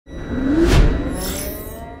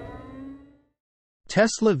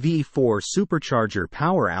Tesla V4 Supercharger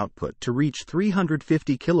power output to reach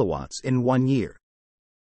 350 kilowatts in 1 year.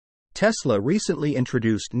 Tesla recently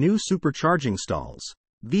introduced new supercharging stalls,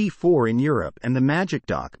 V4 in Europe, and the Magic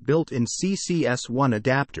Dock built-in CCS1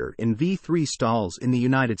 adapter in V3 stalls in the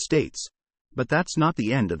United States, but that's not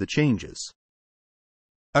the end of the changes.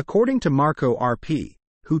 According to Marco RP,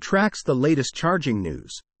 who tracks the latest charging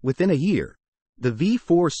news, within a year, the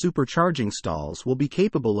V4 supercharging stalls will be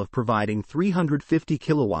capable of providing 350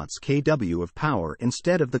 kilowatts kW of power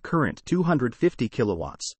instead of the current 250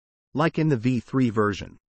 kilowatts, like in the V3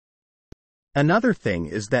 version. Another thing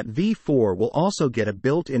is that V4 will also get a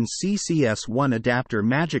built-in CCS1 adapter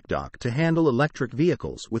Magic Dock to handle electric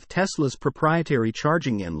vehicles with Tesla's proprietary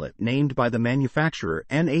charging inlet named by the manufacturer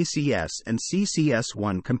NACS and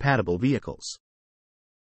CCS1 compatible vehicles.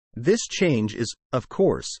 This change is, of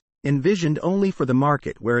course, envisioned only for the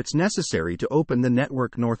market where it's necessary to open the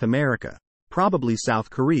network: North America, probably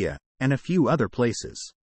South Korea, and a few other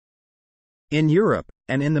places. In Europe,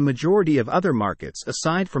 and in the majority of other markets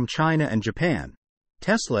aside from China and Japan,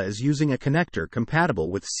 Tesla is using a connector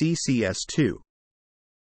compatible with CCS2.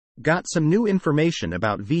 Got some new information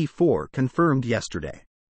about V4 confirmed yesterday.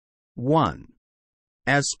 1.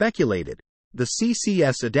 As speculated, the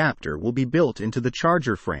CCS adapter will be built into the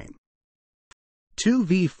charger frame. 2.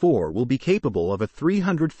 V4 will be capable of a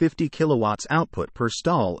 350 kilowatts output per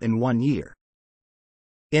stall in 1 year.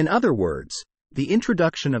 In other words, the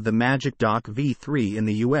introduction of the Magic Dock V3 in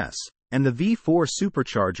the US, and the V4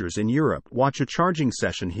 superchargers in Europe, watch a charging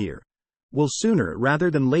session here, will sooner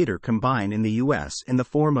rather than later combine in the US in the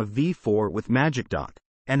form of V4 with Magic Dock,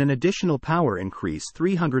 and an additional power increase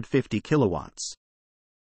 350 kilowatts.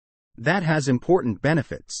 That has important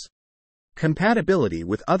benefits. Compatibility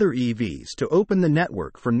with other EVs to open the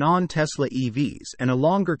network for non-Tesla EVs, and a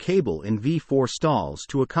longer cable in V4 stalls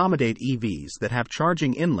to accommodate EVs that have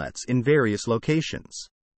charging inlets in various locations.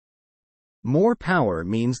 More power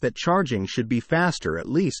means that charging should be faster, at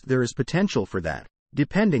least there is potential for that,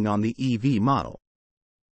 depending on the EV model.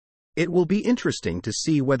 It will be interesting to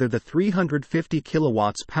see whether the 350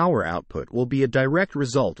 kilowatts power output will be a direct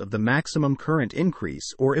result of the maximum current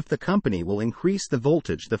increase, or if the company will increase the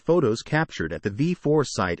voltage. The photos captured at the V4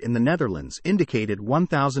 site in the Netherlands indicated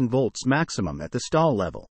 1000 volts maximum at the stall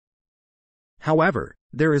level. However,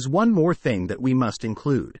 there is one more thing that we must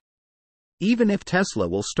include. Even if Tesla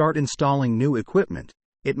will start installing new equipment,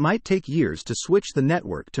 it might take years to switch the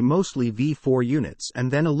network to mostly V4 units,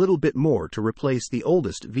 and then a little bit more to replace the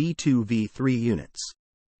oldest V2, V3 units.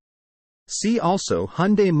 See also: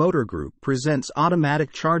 Hyundai Motor Group presents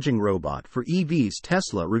automatic charging robot for EVs.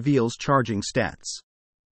 Tesla reveals charging stats.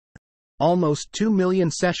 Almost 2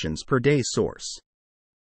 million sessions per day. Source: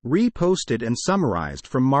 reposted and summarized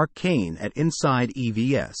from Mark Kane at Inside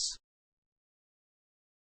EVS.